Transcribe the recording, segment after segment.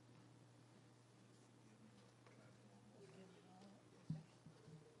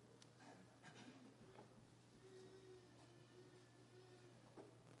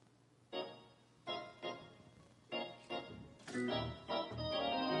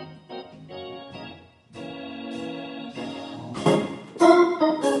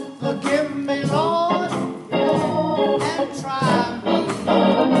Forgive me, Lord, and try me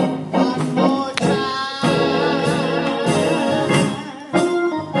one more time.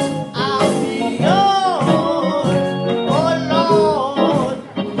 I'll be yours, oh Lord,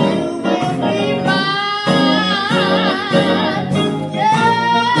 you will be mine.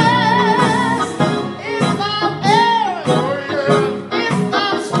 Yes, if I'm erring, if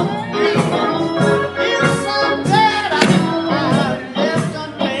I'm sinning, if some bad I've left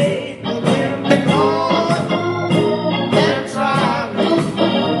unmade, forgive me, Lord, and try me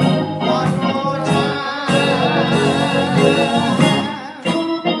one more time.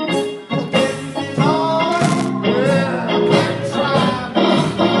 Forgive me, Lord, and try me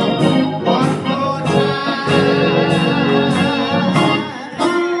one more time.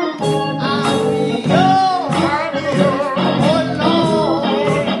 I'll be yours, oh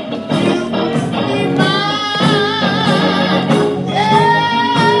Lord, you be mine.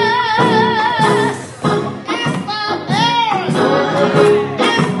 Yes, if I'm erring,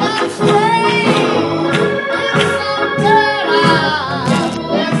 if I'm straying, if somewhere I've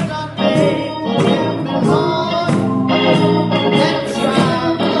left unmade, forgive me, Lord, and try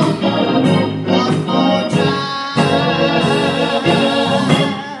me one more time.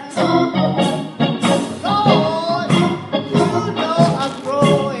 Lord, you know I'm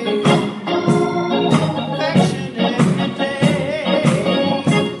growing affection every day.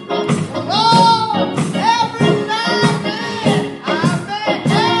 Lord, every now and then I may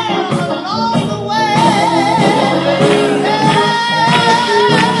err along the way.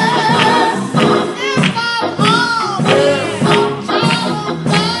 If I'm always troubled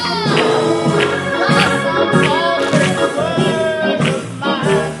by some faulty word of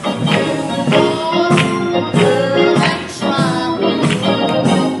mine, Lord, and try me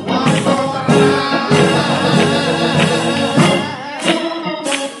one more time.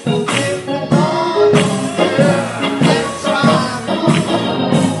 Forgive me, Lord, and try me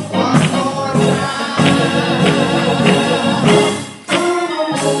one more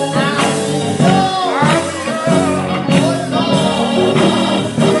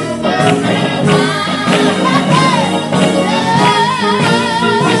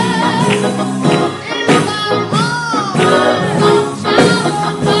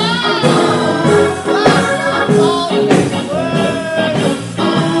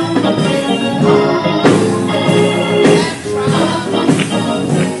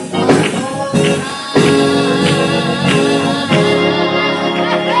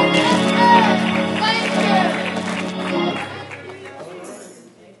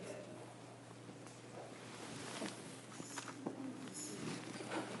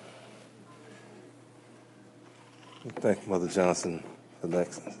Thank you, Mother Johnson, for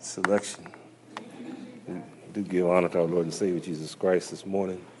that selection. We do give honor to our Lord and Savior Jesus Christ this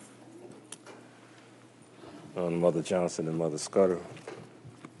morning. On Mother Johnson and Mother Scudder,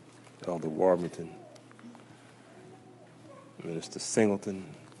 Elder Warmington, Minister Singleton,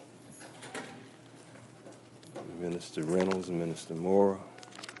 Minister Reynolds, and Minister Moore,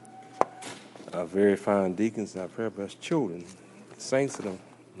 our very fine deacons and our prayer blessed children, saints of the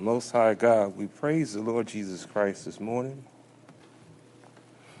Most High God, we praise the Lord Jesus Christ this morning.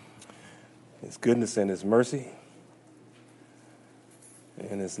 His goodness and His mercy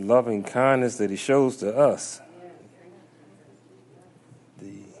and His loving kindness that He shows to us.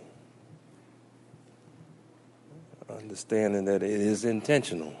 The understanding that it is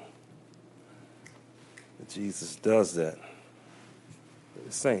intentional. That Jesus does that for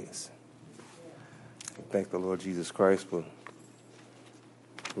the saints. We thank the Lord Jesus Christ for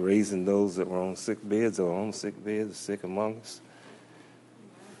raising those that were on sick beds or on sick beds, sick among us,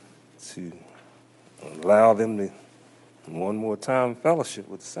 to allow them to one more time fellowship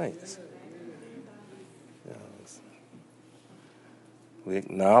with the saints. We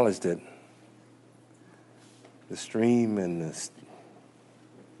acknowledge that the stream and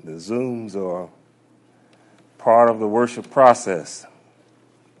the Zooms are part of the worship process.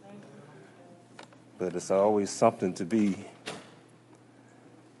 But it's always something to be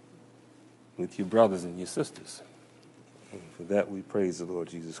with your brothers and your sisters. And for that we praise the Lord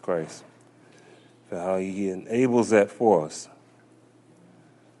Jesus Christ, for how He enables that for us.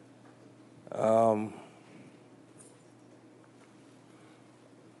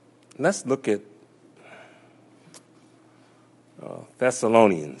 Let's look at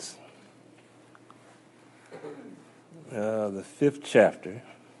Thessalonians, the 5th chapter.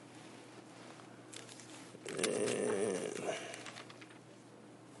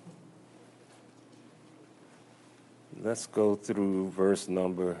 And Let's go through verse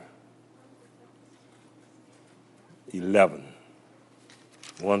number 11,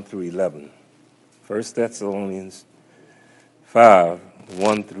 1 through 11. 1 Thessalonians 5,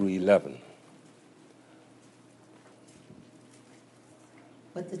 1 through 11.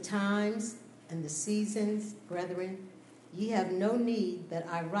 But the times and the seasons, brethren, ye have no need that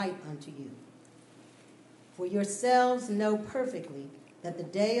I write unto you. For yourselves know perfectly that the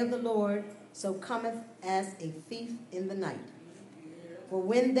day of the Lord so cometh as a thief in the night. For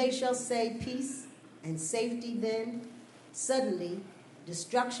when they shall say peace and safety, then suddenly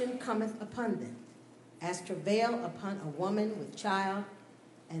destruction cometh upon them, as travail upon a woman with child,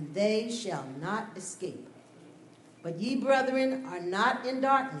 and they shall not escape. But ye, brethren, are not in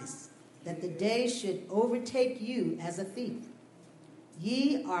darkness, that the day should overtake you as a thief.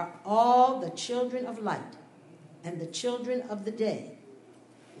 Ye are all the children of light, and the children of the day.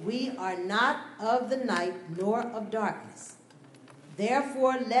 We are not of the night nor of darkness.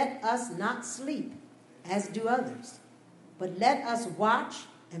 Therefore let us not sleep, as do others, but let us watch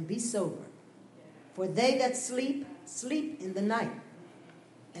and be sober. For they that sleep, sleep in the night,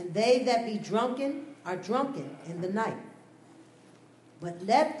 and they that be drunken are drunken in the night. But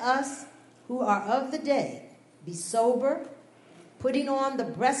let us who are of the day be sober, putting on the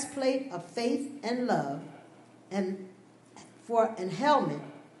breastplate of faith and love, and for an helmet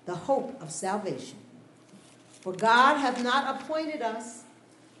the hope of salvation. For God hath not appointed us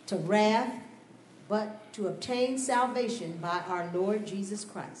to wrath, but to obtain salvation by our Lord Jesus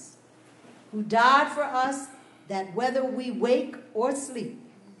Christ, who died for us, that whether we wake or sleep,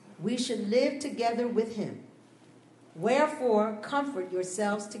 we should live together with him. Wherefore comfort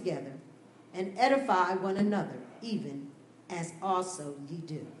yourselves together, and edify one another, even as also ye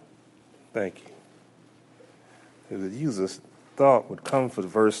do. Thank you. The user's thought would come for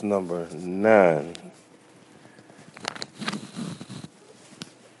verse number 9.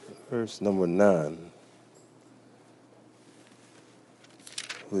 Verse number 9,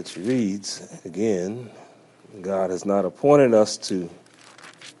 which reads, again, God has not appointed us to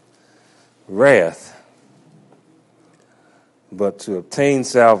wrath, but to obtain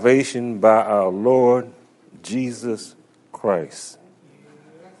salvation by our Lord Jesus Christ.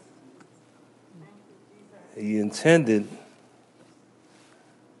 He intended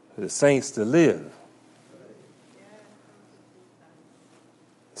the saints to live.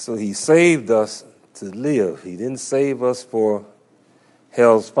 So he saved us to live. He didn't save us for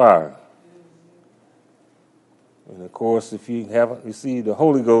hell's fire. And of course, if you haven't received the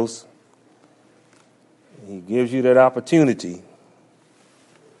Holy Ghost, he gives you that opportunity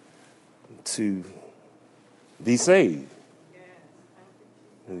to be saved.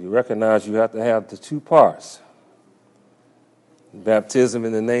 And you recognize you have to have the two parts. Baptism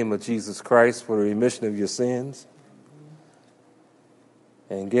in the name of Jesus Christ for the remission of your sins,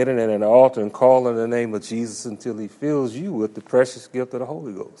 and getting at an altar and calling the name of Jesus until he fills you with the precious gift of the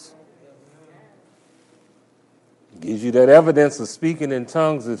Holy Ghost. Gives you that evidence of speaking in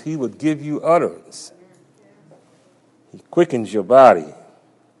tongues that he would give you utterance. He quickens your body,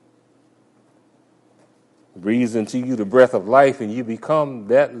 breathes into you the breath of life, and you become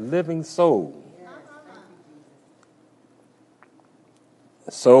that living soul.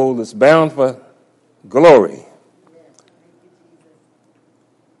 A soul that's bound for glory.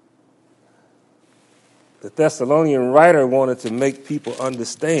 The Thessalonian writer wanted to make people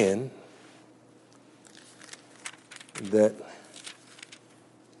understand that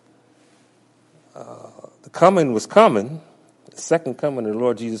the coming was coming. The second coming of the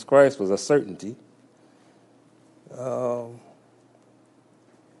Lord Jesus Christ was a certainty.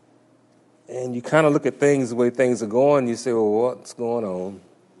 And you kind of look at things the way things are going, you say, well, what's going on?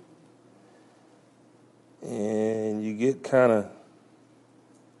 And you get kind of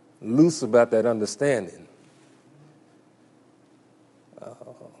loose about that understanding. The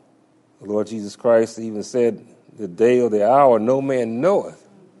Lord Jesus Christ even said, the day or the hour no man knoweth.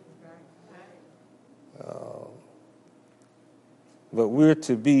 But we're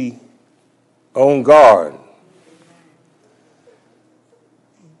to be on guard.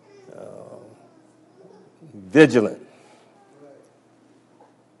 Vigilant.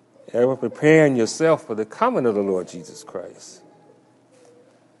 Ever preparing yourself for the coming of the Lord Jesus Christ.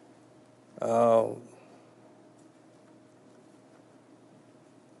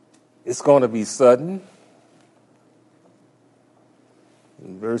 It's going to be sudden.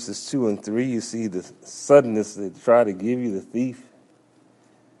 In verses 2 and 3, you see the suddenness they try to give you, the thief.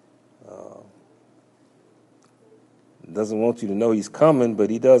 Doesn't want you to know he's coming, but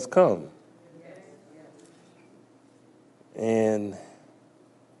he does come. And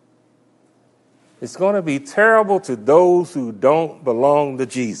It's going to be terrible to those who don't belong to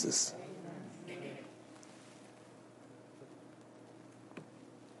Jesus.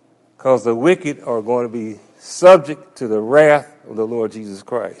 Because the wicked are going to be subject to the wrath of the Lord Jesus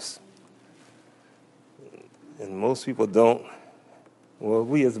Christ. And most people don't, well,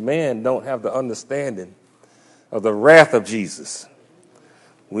 we as men don't have the understanding of the wrath of Jesus.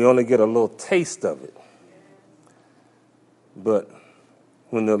 We only get a little taste of it. But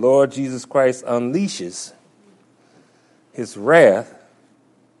when the Lord Jesus Christ unleashes his wrath,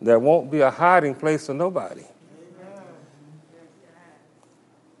 there won't be a hiding place for nobody.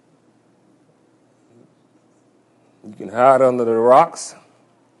 You can hide under the rocks,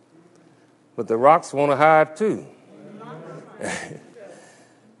 but the rocks want to hide too.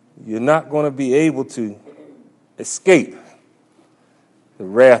 You're not going to be able to escape the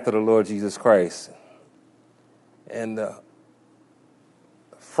wrath of the Lord Jesus Christ. And the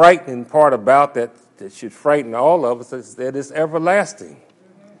frightening part about that should frighten all of us is that it's everlasting.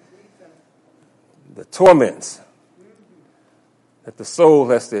 The torments that the soul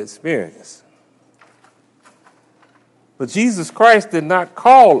has to experience. But Jesus Christ did not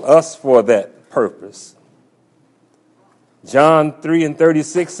call us for that purpose. John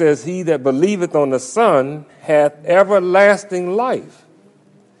 3:36 says, "He that believeth on the Son hath everlasting life.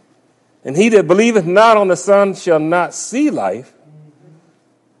 And he that believeth not on the Son shall not see life,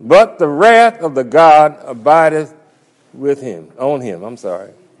 but the wrath of the God abideth on him.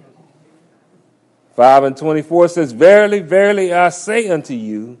 5:24 says, "Verily, verily, I say unto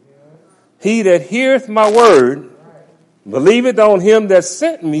you, he that heareth my word, believeth on him that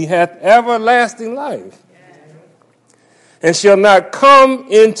sent me, hath everlasting life, and shall not come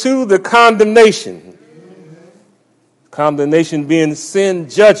into the condemnation." Condemnation being sin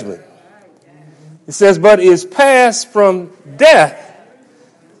judgment. It says, "But is passed from death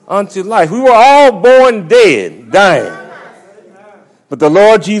unto life." We were all born dead, dying. But the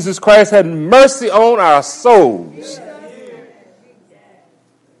Lord Jesus Christ had mercy on our souls.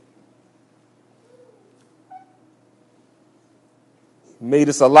 He made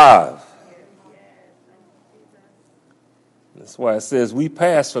us alive. That's why it says we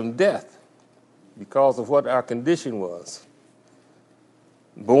passed from death because of what our condition was.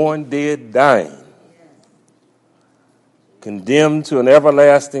 Born dead, dying. Condemned to an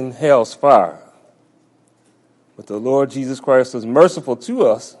everlasting hell's fire. But the Lord Jesus Christ was merciful to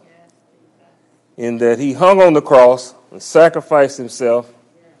us in that he hung on the cross and sacrificed himself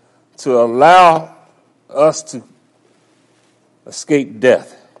to allow us to escape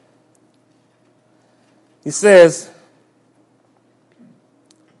death. He says,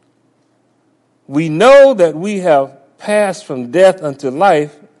 "We know that we have passed from death unto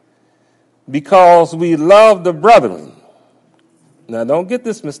life because we love the brethren." Now, don't get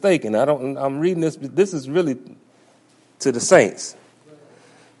this mistaken. I'm reading this. This is really to the saints.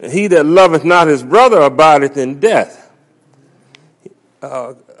 "And he that loveth not his brother abideth in death."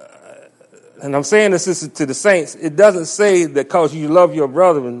 And I'm saying this is to the saints. It doesn't say that because you love your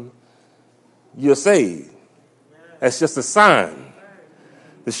brethren, you're saved. That's just a sign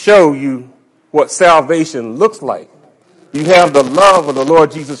to show you what salvation looks like. You have the love of the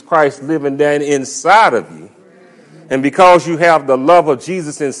Lord Jesus Christ living down inside of you. And because you have the love of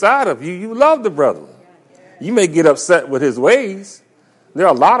Jesus inside of you, you love the brethren. You may get upset with his ways. There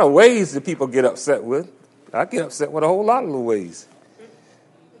are a lot of ways that people get upset with. I get upset with a whole lot of the ways.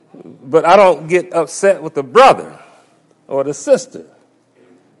 But I don't get upset with the brother or the sister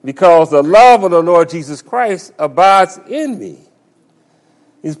because the love of the Lord Jesus Christ abides in me.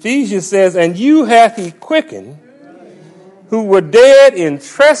 Ephesians says, "And you hath he quickened who were dead in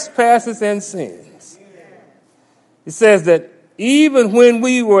trespasses and sins." It says that even when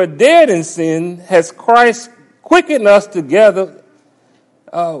we were dead in sin, has Christ quickened us together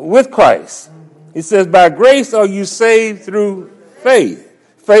with Christ. It says, "By grace are you saved through faith."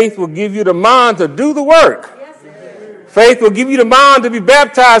 Faith will give you the mind to do the work. Faith will give you the mind to be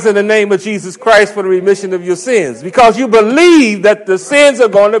baptized in the name of Jesus Christ for the remission of your sins because you believe that the sins are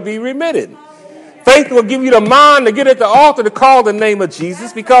going to be remitted. Faith will give you the mind to get at the altar to call the name of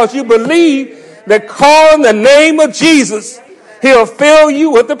Jesus because you believe that calling the name of Jesus, he'll fill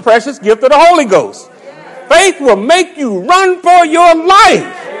you with the precious gift of the Holy Ghost. Faith will make you run for your life.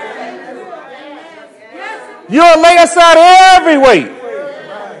 You'll lay aside every weight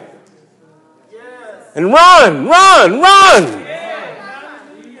and run.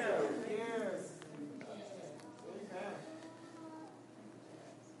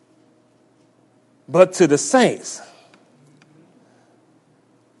 But to the saints,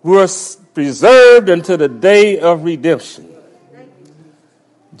 we're preserved until the day of redemption.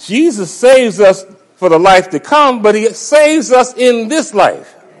 Jesus saves us for the life to come, but he saves us in this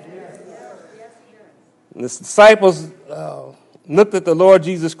life. And the disciples looked at the Lord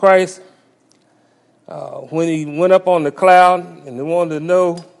Jesus Christ when he went up on the cloud, and they wanted to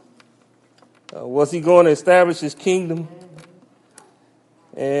know, was he going to establish his kingdom?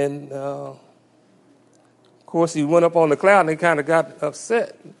 And, of course, he went up on the cloud, and they kind of got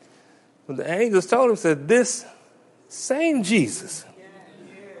upset. But the angels told him, said, this same Jesus,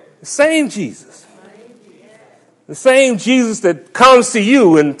 the same Jesus, the same Jesus that comes to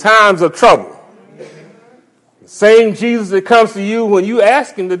you in times of trouble, the same Jesus that comes to you when you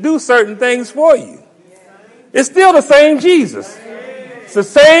ask him to do certain things for you. It's still the same Jesus. It's the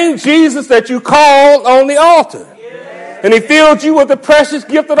same Jesus that you called on the altar. And he filled you with the precious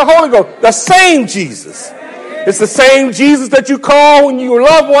gift of the Holy Ghost. The same Jesus. It's the same Jesus that you call when your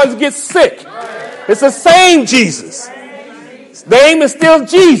loved ones get sick. It's the same Jesus. His name is still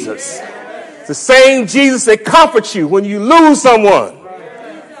Jesus. It's the same Jesus that comforts you when you lose someone.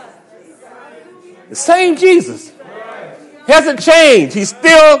 The same Jesus. He hasn't changed. He's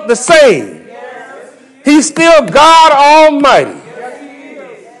still the same. He's still God Almighty.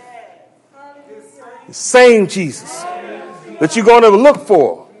 The same Jesus that you're going to look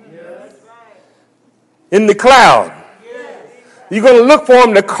for in the cloud. You're going to look for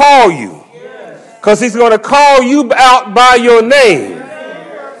him to call you, because he's going to call you out by your name.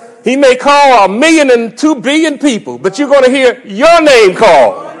 He may call 1,000,002 billion people, but you're going to hear your name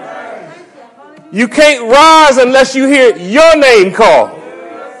called. You can't rise unless you hear your name called.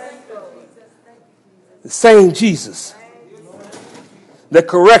 The same Jesus that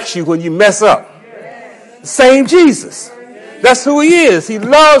corrects you when you mess up. The same Jesus. That's who he is. He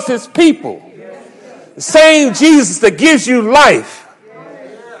loves his people. The same Jesus that gives you life.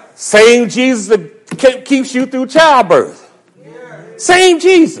 Same Jesus that keeps you through childbirth. Same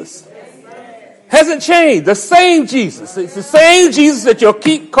Jesus. Hasn't changed. The same Jesus. It's the same Jesus that you'll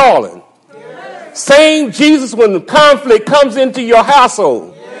keep calling. Same Jesus when the conflict comes into your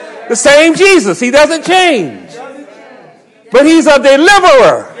household. The same Jesus. He doesn't change. But he's a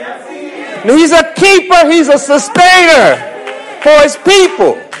deliverer. And he's a keeper. He's a sustainer for his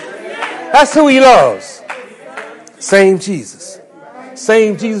people. That's who he loves. Same Jesus.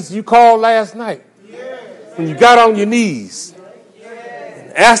 Same Jesus you called last night when you got on your knees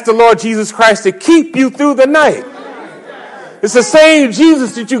and asked the Lord Jesus Christ to keep you through the night. It's the same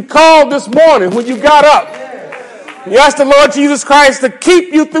Jesus that you called this morning when you got up. You asked the Lord Jesus Christ to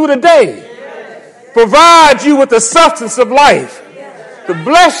keep you through the day, provide you with the substance of life, to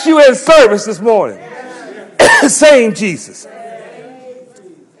bless you in service this morning. Same Jesus.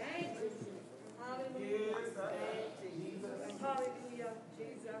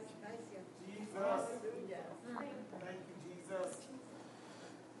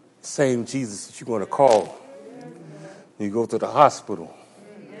 Same Jesus that you're going to call when you go to the hospital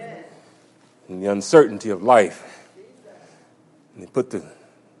in the uncertainty of life. And they put the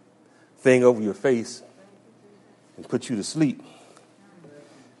thing over your face and put you to sleep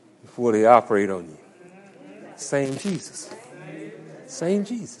before they operate on you. Same Jesus. Same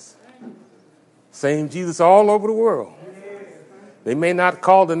Jesus. Same Jesus all over the world. They may not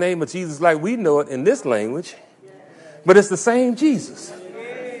call the name of Jesus like we know it in this language, but it's the same Jesus.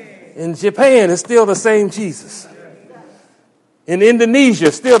 In Japan, it's still the same Jesus. In Indonesia,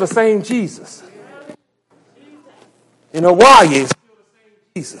 it's still the same Jesus. In Hawaii, it's still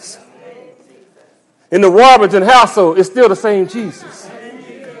the same Jesus. In the Warburton household, it's still the same Jesus.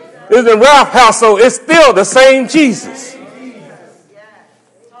 In the Ralph household, it's still the same Jesus.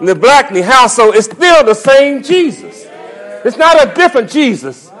 In the Blackney household, it's still the same Jesus. It's not a different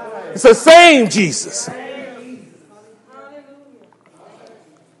Jesus. It's the same Jesus.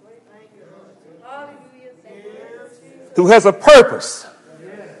 Who has a purpose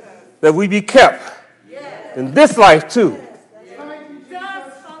that we be kept in this life too.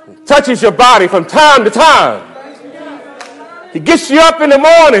 Touches your body from time to time. He gets you up in the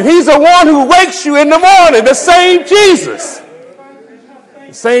morning. He's the one who wakes you in the morning. The same Jesus.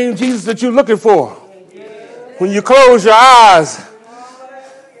 The same Jesus that you're looking for. When you close your eyes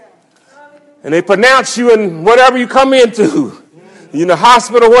and they pronounce you in whatever you come into, in the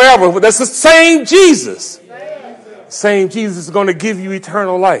hospital, wherever, but that's the same Jesus. Same Jesus is going to give you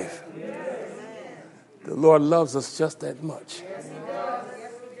eternal life. The Lord loves us just that much.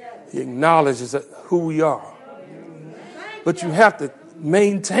 He acknowledges who we are. But you have to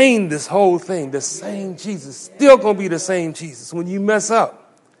maintain this whole thing. The same Jesus, still going to be the same Jesus. When you mess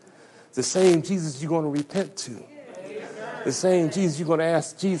up, the same Jesus you're going to repent to. The same Jesus you're going to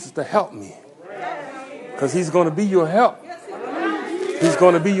ask Jesus to help me. Because he's going to be your help. He's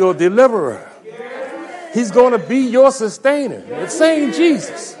going to be your deliverer. He's going to be your sustainer. The same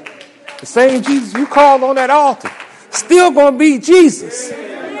Jesus. The same Jesus you called on that altar. Still going to be Jesus.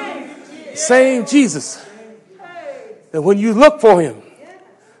 The same Jesus. And when you look for him,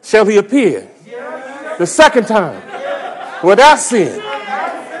 shall he appear the second time without sin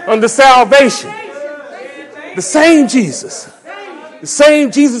unto salvation. The same Jesus. The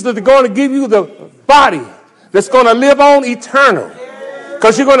same Jesus that's going to give you the body that's going to live on eternal.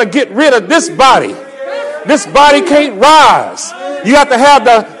 Because you're going to get rid of this body. This body can't rise. You have to have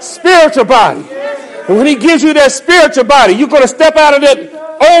the spiritual body. And when he gives you that spiritual body, you're going to step out of that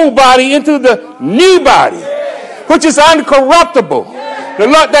old body into the new body, which is uncorruptible.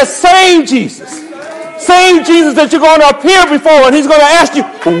 That same Jesus that you're going to appear before, and he's going to ask you,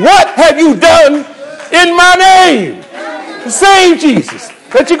 what have you done in my name? The same Jesus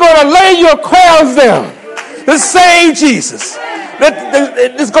that you're going to lay your crowns down. The same Jesus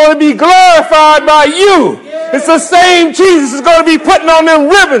that is going to be glorified by you. It's the same Jesus that's going to be putting on them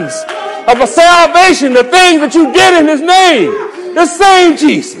ribbons of a salvation, the things that you did in his name. The same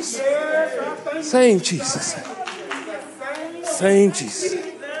Jesus. Same Jesus. Same Jesus.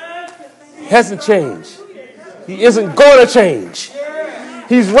 He hasn't changed. He isn't going to change.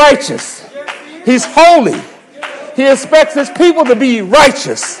 He's righteous. He's holy. He expects his people to be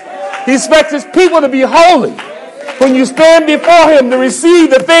righteous. He expects his people to be holy. When you stand before him to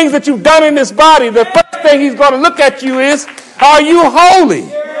receive the things that you've done in this body, the first thing he's going to look at you is, are you holy?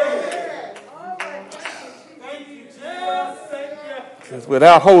 Because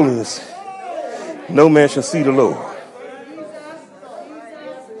without holiness, no man shall see the Lord.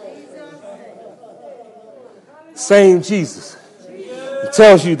 Same Jesus. He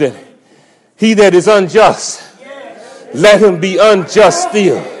tells you that he that is unjust, let him be unjust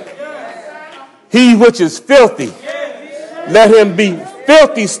still. He which is filthy, let him be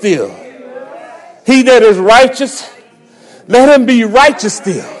filthy still. He that is righteous, let him be righteous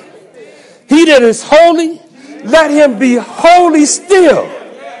still. He that is holy, let him be holy still.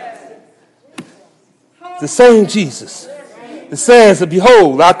 The same Jesus that says,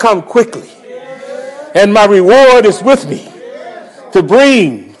 behold, I come quickly, and my reward is with me,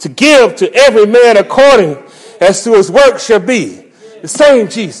 to give to every man according as to his work shall be. The same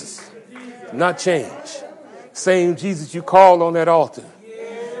Jesus, not change. Same Jesus you called on that altar.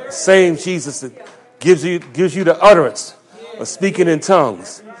 The same Jesus that gives you the utterance of speaking in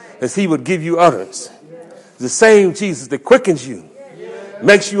tongues, as he would give you utterance. The same Jesus that quickens you,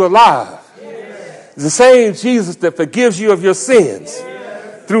 makes you alive. The same Jesus that forgives you of your sins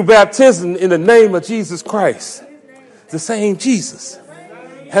through baptism in the name of Jesus Christ. The same Jesus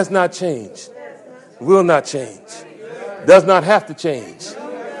has not changed, will not change, does not have to change.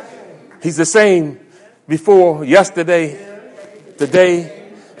 He's the same before yesterday, today,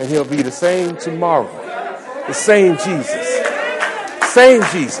 and he'll be the same tomorrow. The same Jesus. Same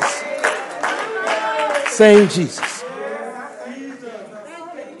Jesus. Same Jesus.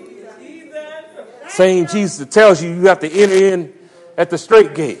 Same Jesus that tells you have to enter in at the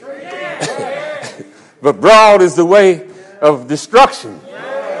straight gate. But broad is the way of destruction.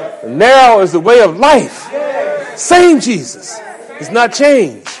 Narrow is the way of life. Same Jesus. It's not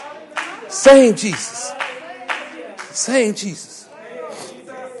changed. Same Jesus. Same Jesus.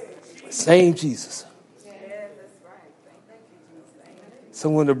 Same Jesus. So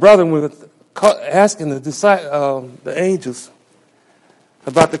when the brethren were asking the angels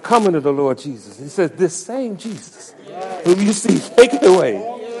about the coming of the Lord Jesus, he said, this same Jesus whom you see taken away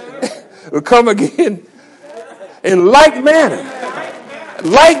will come again in like manner.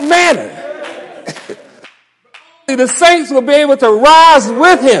 Like manner. The saints will be able to rise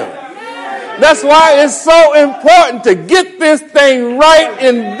with him. That's why it's so important to get this thing right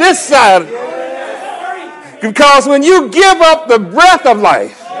in this side. Because when you give up the breath of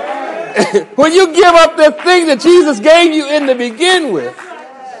life, when you give up the thing that Jesus gave you in to begin with,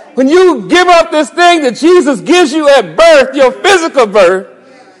 when you give up this thing that Jesus gives you at birth, your physical birth,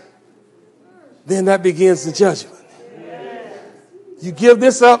 then that begins the judgment. You give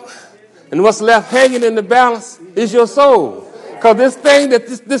this up, and what's left hanging in the balance is your soul. Because this thing,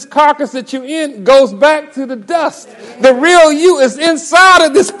 this carcass that you're in, goes back to the dust. The real you is inside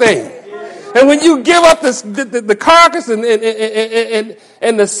of this thing. And when you give up the carcass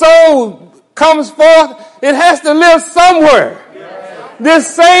and the soul comes forth, it has to live somewhere.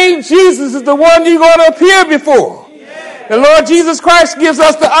 This same Jesus is the one you're going to appear before. The Lord Jesus Christ gives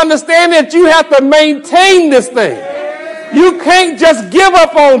us to understand that you have to maintain this thing. You can't just give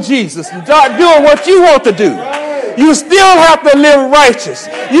up on Jesus and start doing what you want to do. You still have to live righteous.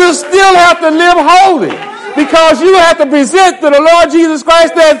 You still have to live holy. Because you have to present to the Lord Jesus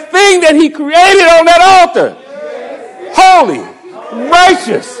Christ that thing that he created on that altar. Holy,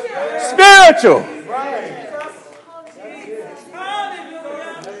 righteous, spiritual.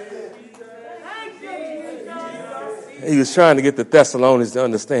 He was trying to get the Thessalonians to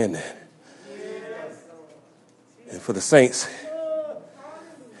understand that. And for the saints,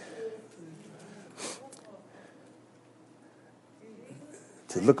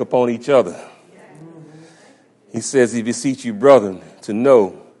 to look upon each other. He says, he beseech you, brethren, to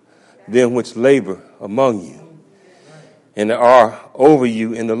know them which labor among you and are over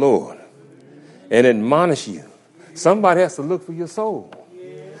you in the Lord, and admonish you. Somebody has to look for your soul.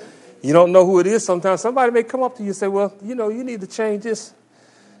 You don't know who it is sometimes. Somebody may come up to you and say, well, you need to change this.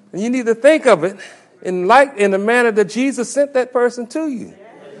 And you need to think of it in the manner that Jesus sent that person to you.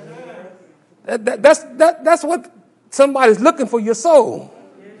 That's what somebody's looking for, your soul.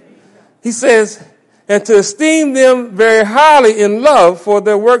 He says, and to esteem them very highly in love for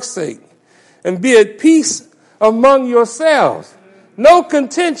their work's sake, and be at peace among yourselves. No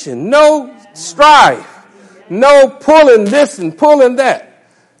contention, no strife, no pulling this and pulling that.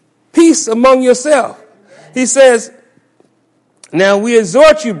 Peace among yourself. He says, now we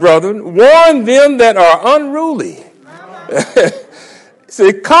exhort you, brethren, warn them that are unruly.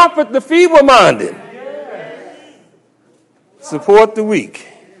 Say, comfort the feeble-minded. Support the weak.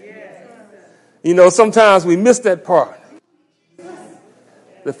 Sometimes we miss that part.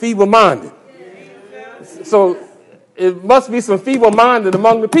 The feeble-minded. So it must be some feeble-minded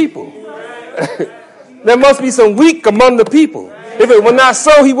among the people. There must be some weak among the people. If it were not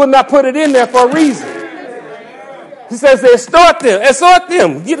so, he would not put it in there for a reason. He says, exhort them,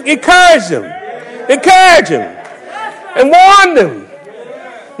 encourage them, and warn them.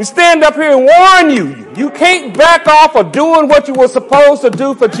 We stand up here and warn you. You can't back off of doing what you were supposed to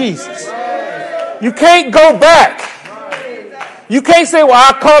do for Jesus. You can't go back. You can't say, well,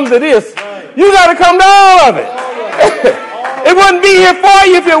 I'll come to this. You got to come to all of it. It wouldn't be here for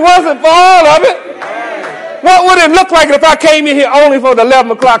you if it wasn't for all of it. What would it look like if I came in here only for the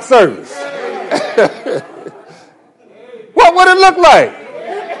 11 o'clock service? What would it look like?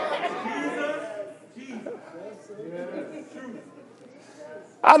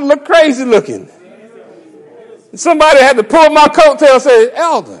 I'd look crazy looking. Somebody had to pull my coattail and say,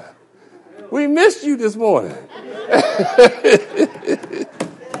 Elder, we missed you this morning.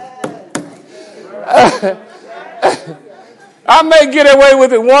 I may get away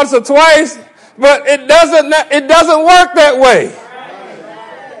with it once or twice, but it doesn't work that way.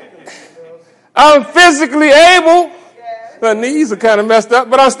 I'm physically able. My knees are kind of messed up,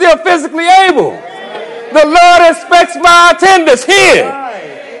 but I'm still physically able. The Lord expects my attendance here.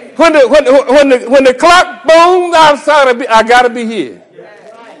 When the clock booms, I got to be here.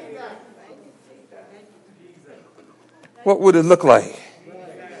 What would it look like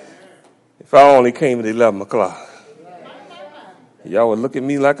if I only came at 11 o'clock? Y'all would look at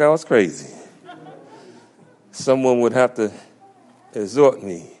me like I was crazy. Someone would have to exhort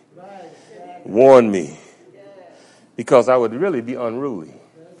me, warn me, because I would really be unruly.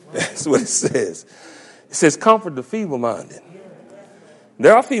 That's what it says. It says, comfort the feeble-minded.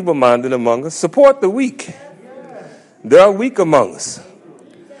 There are feeble-minded among us. Support the weak. There are weak among us.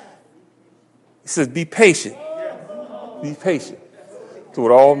 He says, be patient. Be patient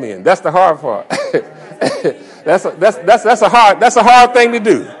toward all men. That's the hard part. That's a hard thing to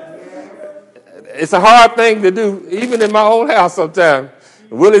do. It's a hard thing to do, even in my own house sometimes.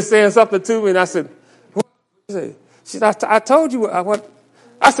 Willie's saying something to me, and I said, what? She said, I told you what.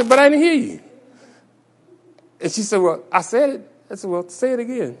 I said, but I didn't hear you. And she said, well, I said it. I said, well, say it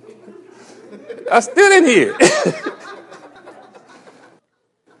again. I still didn't hear it.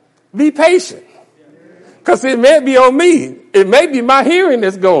 Be patient. Because it may be on me. It may be my hearing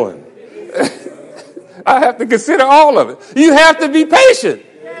that's going. I have to consider all of it. You have to be patient.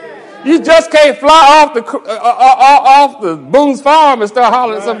 You just can't fly off the Boone's Farm and start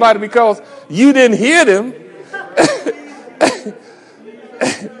hollering at somebody because you didn't hear them.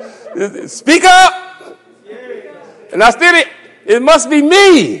 Speak up. And I still, it must be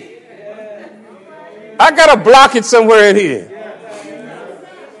me. I got a blockage somewhere in here.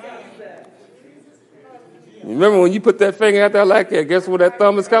 You remember when you put that finger out there like that, guess where that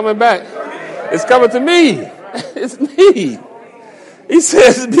thumb is coming back? It's coming to me. It's me. He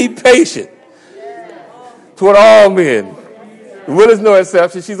says, be patient toward all men. Will is no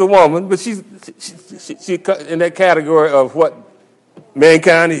exception. She's a woman, but she in that category of what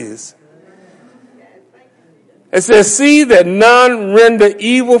mankind is. It says, see that none render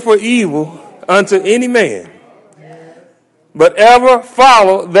evil for evil unto any man, but ever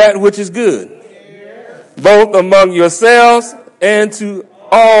follow that which is good. both among yourselves and to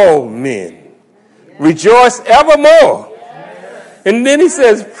all men. Rejoice evermore. And then he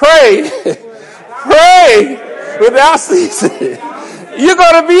says, pray, pray without ceasing. You're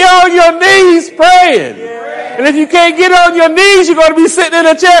going to be on your knees praying. And if you can't get on your knees, you're going to be sitting in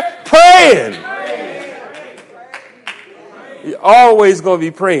a chair praying. You're always going to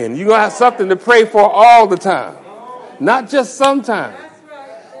be praying. You're going to have something to pray for all the time. Not just sometimes.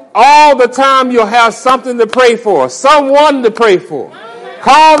 All the time you'll have something to pray for. Someone to pray for.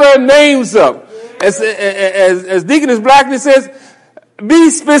 Call their names up. As Deaconess Blackley says, be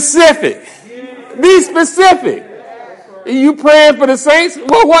specific. Be specific. Are you praying for the saints?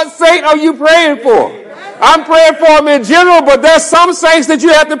 Well, what saint are you praying for? I'm praying for them in general, but there's some saints that you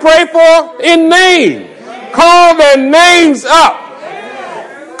have to pray for in name. Call their names up.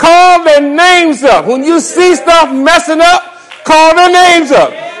 Call their names up. When you see stuff messing up, call their names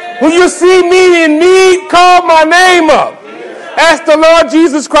up. When you see me in need, call my name up. Ask the Lord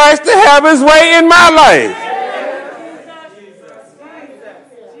Jesus Christ to have his way in my life.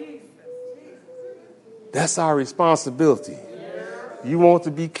 That's our responsibility. You want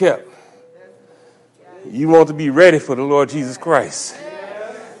to be kept. You want to be ready for the Lord Jesus Christ.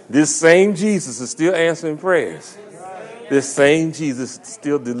 This same Jesus is still answering prayers. This same Jesus is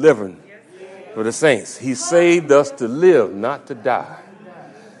still delivering for the saints. He saved us to live, not to die.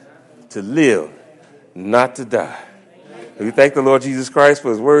 To live, not to die. And we thank the Lord Jesus Christ for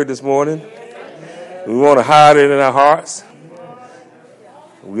his word this morning. We want to hide it in our hearts.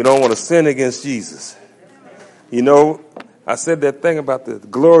 We don't want to sin against Jesus. You know, I said that thing about the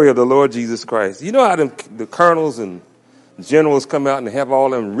glory of the Lord Jesus Christ. You know how the colonels and generals come out and have all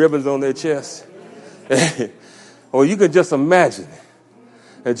them ribbons on their chests? Or you can just imagine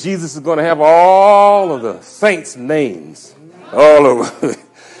that Jesus is going to have all of the saints' names all over.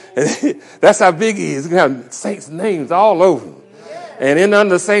 That's how big he is. He's going to have saints' names all over him. And then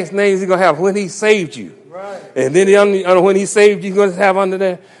under the saints' names, he's going to have when he saved you. And then when he saved you, he's going to have under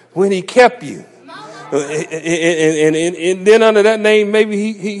there when he kept you. And then under that name,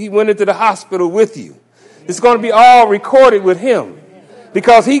 maybe he went into the hospital with you. It's going to be all recorded with him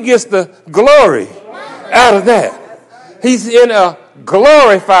because he gets the glory out of that. He's in a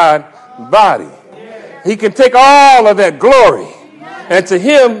glorified body. He can take all of that glory. And to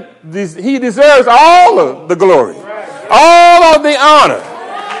him, he deserves all of the glory, all of the honor,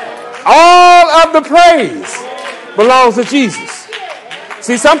 all of the praise belongs to Jesus.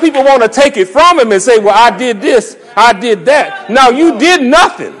 See, some people want to take it from him and say, well, I did this, I did that. No, you did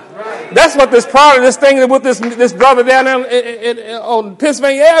nothing. That's what this part of this thing with this brother down there on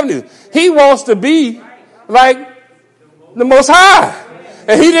Pennsylvania Avenue. He wants to be like the Most High.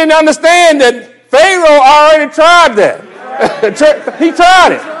 And he didn't understand that Pharaoh already tried that. He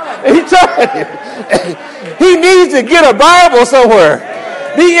tried it. He tried it. He needs to get a Bible somewhere.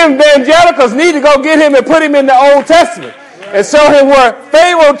 The evangelicals need to go get him and put him in the Old Testament and show him where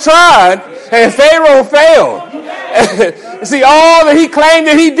Pharaoh tried and Pharaoh failed. See, all that he claimed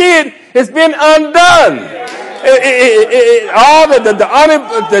that he did has been undone. All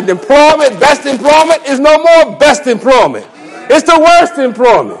the employment, best employment is no more best employment. It's the worst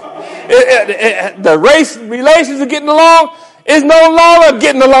employment. The race relations are getting along is no longer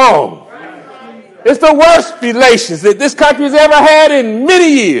getting along. It's the worst relations that this country has ever had in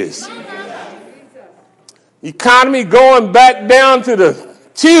many years. Economy going back down to the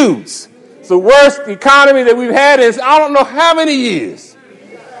tubes. It's the worst economy that we've had in I don't know how many years.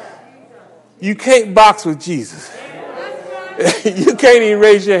 You can't box with Jesus. You can't even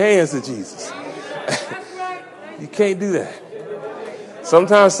raise your hands to Jesus. You can't do that.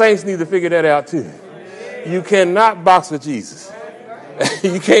 Sometimes saints need to figure that out too. You cannot box with Jesus.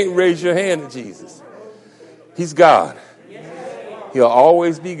 You can't raise your hand to Jesus. He's God. He'll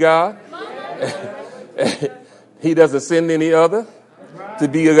always be God. He doesn't send any other to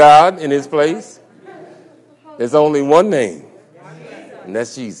be a God in his place. There's only one name, and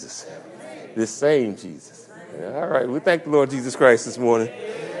that's Jesus. This same Jesus. All right, we thank the Lord Jesus Christ this morning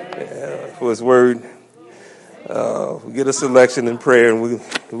for his word. We'll get a selection in prayer, and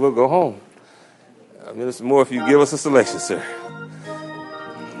we'll go home. Minister Moore, if you give us a selection, sir.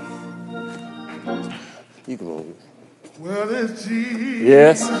 You can move. Well, it's Jesus.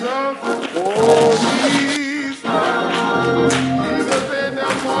 Yes. Oh, Jesus. Jesus in the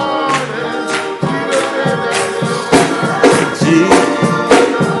morning. Jesus in the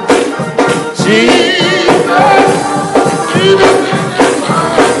Jesus. Jesus in the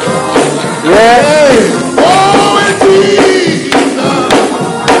morning. Yes. Oh, it's Jesus.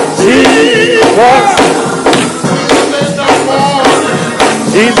 Jesus. Jesus in the morning.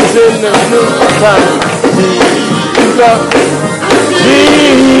 Jesus in the noontime. Jesus,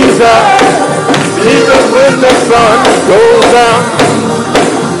 Jesus, Jesus when the sun goes down.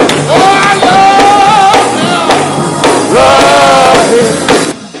 Oh, I love him. Love him,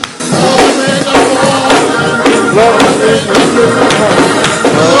 Love him in the morning. love him in the noontime.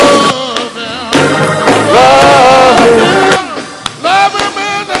 Love him. Love him, Love him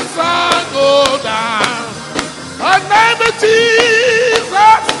when the sun goes down. Her name is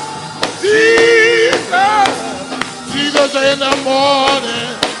Jesus. Jesus. Jesus in the morning.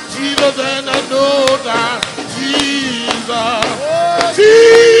 Jesus in the noontime. Jesus.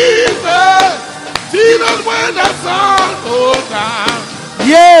 Jesus. Jesus when the sun goes down.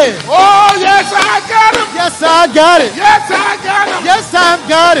 Yeah. Oh, yes, I got him. Yes, I got it. Yes, I got him. Yes, I've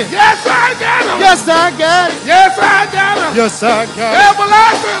got it. Yes, I got him. Yes, I got it. Yes, I got him. Yes, I got it.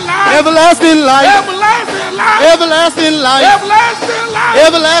 Everlasting life. Everlasting life. Everlasting life. Everlasting life. Everlasting life.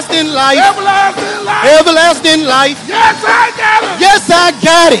 Everlasting life. Everlasting life. Everlasting life. Yes, I got him. Yes, I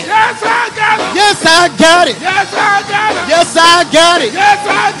got it. Yes, I got him. Yes, I got it. Yes, I got him. Yes, I got it. Yes,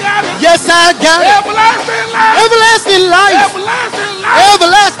 I got him. Yes, I got it. Everlasting life. Everlasting life. Everlasting life.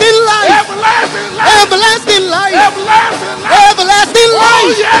 Everlasting life. Everlasting life. Everlasting life. Everlasting life. Everlasting Oh,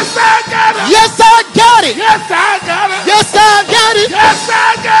 life. yes, I got him. Yes, I got it. Yes, I got him. Yes, I got it. Yes,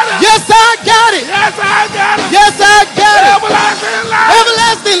 I got him. Yes, I got it. Yes, I got him. Yes, I got it. Everlasting life.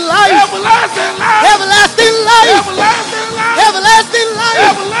 Everlasting life. Everlasting life. Everlasting life. Everlasting life. Everlasting life.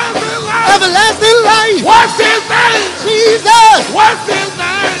 Everlasting life. Everlasting life. What's his name? Jesus. What's his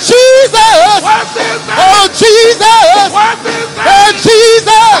name? Jesus. What's his name? Oh, Jesus. What's his name? Oh, I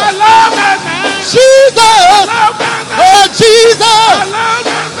Jesus. love that name. Jesus. I love that name. Oh, I Jesus. love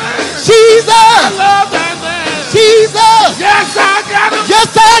that name. I Jesus. love that name. Jesus. Yes, I got him.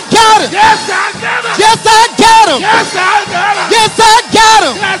 Yes, I got him. Yes, I got him. Yes, I got him. Yes, I got him. Yes, I got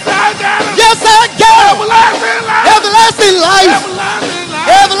him. Yes, I got him. Yes, I got him. Everlasting life. Everlasting life. Everlasting life.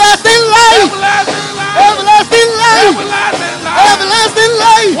 Everlasting life. Everlasting life. Everlasting life. Everlasting life. Everlasting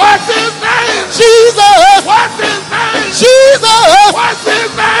life. What's his name? Jesus. What's his name? Jesus. What's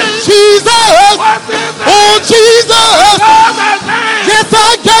his name? Jesus. What's his name? Oh, Jesus. Love that name. Yes,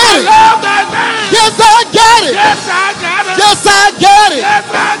 I got I it. love that name. Yes, I got it. Yes, I got it. Yes, I got it. Yes,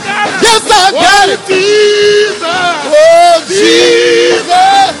 I got it. Yes, I got it. Jesus. Oh,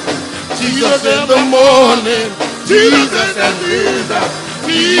 Jesus. Jesus in the morning. Jesus and Jesus.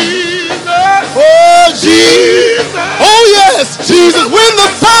 Jesus. Oh, Jesus. Jesus. Oh, yes. Jesus, when the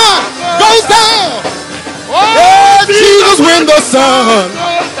sun goes down. Oh, Jesus, when the sun.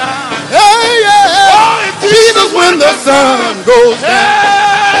 goes down. Hey, yeah. Oh, Jesus, when the sun goes down.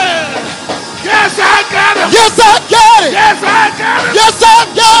 Hey. Yes, I got him. Yes, I got it. Yes, I got him. Yes, I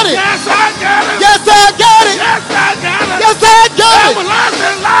got it. Yes, I got him. Yes, I got it. Yes, I got him. Yes, I got it.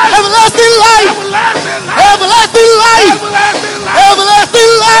 Everlasting life. Everlasting life. Everlasting life. Everlasting life. Everlasting life.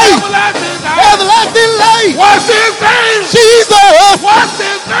 Everlasting life. Everlasting life. Everlasting life. What's his name? Jesus. What's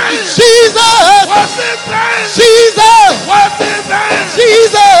his name? Jesus. What's his name? Jesus. What's his name?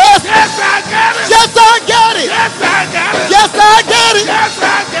 Jesus. Yes, I got it. Yes, I got it. Yes, I got it. Yes, I got it. Yes,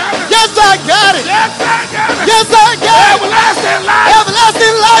 I got it. Yes, I got it. Yes, I got it. Yes, I got it. Everlasting life.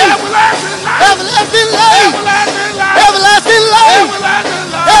 Everlasting life. Everlasting life. Everlasting life. Everlasting life. Everlasting life. Everlasting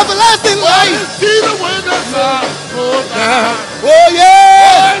life. Everlasting life. Jesus when the sun goes down. Oh,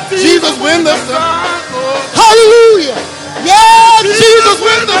 yeah. Jesus, when the sun. Hallelujah. Yeah, Jesus,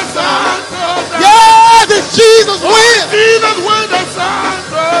 when the sun. Yes, it's Jesus, when. Jesus when the sun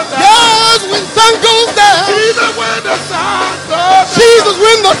goes down. Yes, when sun goes down. Jesus when the sun goes down. Jesus,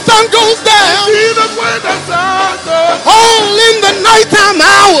 when the sun goes down. Jesus when the sun goes down. All in the nighttime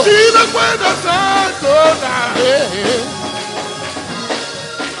hour. Jesus when the sun goes down.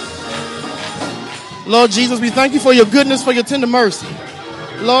 Lord Jesus, we thank you for your goodness, for your tender mercy.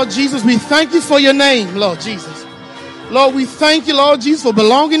 Lord Jesus, we thank you for your name, Lord Jesus. Lord, we thank you, Lord Jesus, for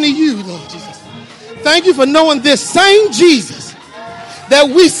belonging to you, Lord Jesus. Thank you for knowing this same Jesus that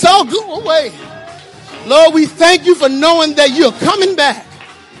we saw go away. Lord, we thank you for knowing that you're coming back.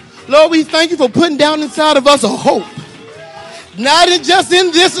 Lord, we thank you for putting down inside of us a hope. Not just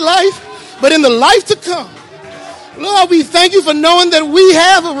in this life, but in the life to come. Lord, we thank you for knowing that we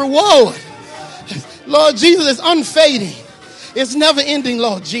have a reward. Lord Jesus, it's unfading. It's never ending,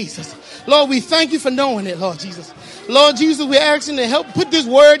 Lord Jesus. Lord, we thank you for knowing it, Lord Jesus. Lord Jesus, we're asking to help put this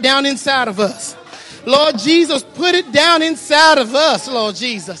word down inside of us. Lord Jesus, put it down inside of us, Lord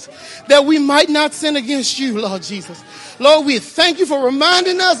Jesus, that we might not sin against you, Lord Jesus. Lord, we thank you for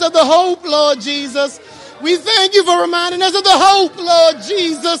reminding us of the hope, Lord Jesus. We thank you for reminding us of the hope, Lord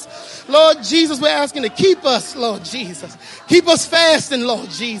Jesus. Lord Jesus, we're asking to keep us, Lord Jesus. Keep us fasting, Lord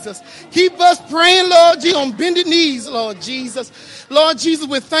Jesus. Keep us praying, Lord Jesus, on bended knees, Lord Jesus. Lord Jesus,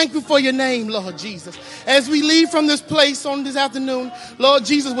 we're thankful for your name, Lord Jesus. As we leave from this place on this afternoon, Lord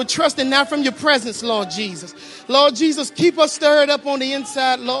Jesus, we're trusting now from your presence, Lord Jesus. Lord Jesus, keep us stirred up on the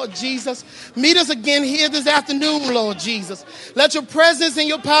inside, Lord Jesus. Meet us again here this afternoon, Lord Jesus. Let your presence and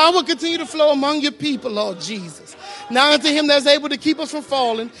your power continue to flow among your people, Lord Jesus. Now unto him that's able to keep us from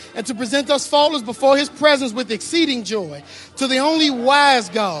falling and to present us faultless before his presence with exceeding joy. To the only wise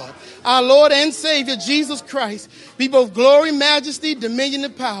God, our Lord and Savior, Jesus Christ, be both glory, majesty, dominion,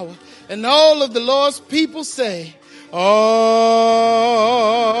 and power. And all of the Lord's people say, Amen.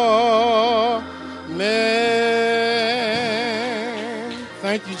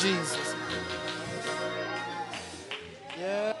 Thank you, Jesus.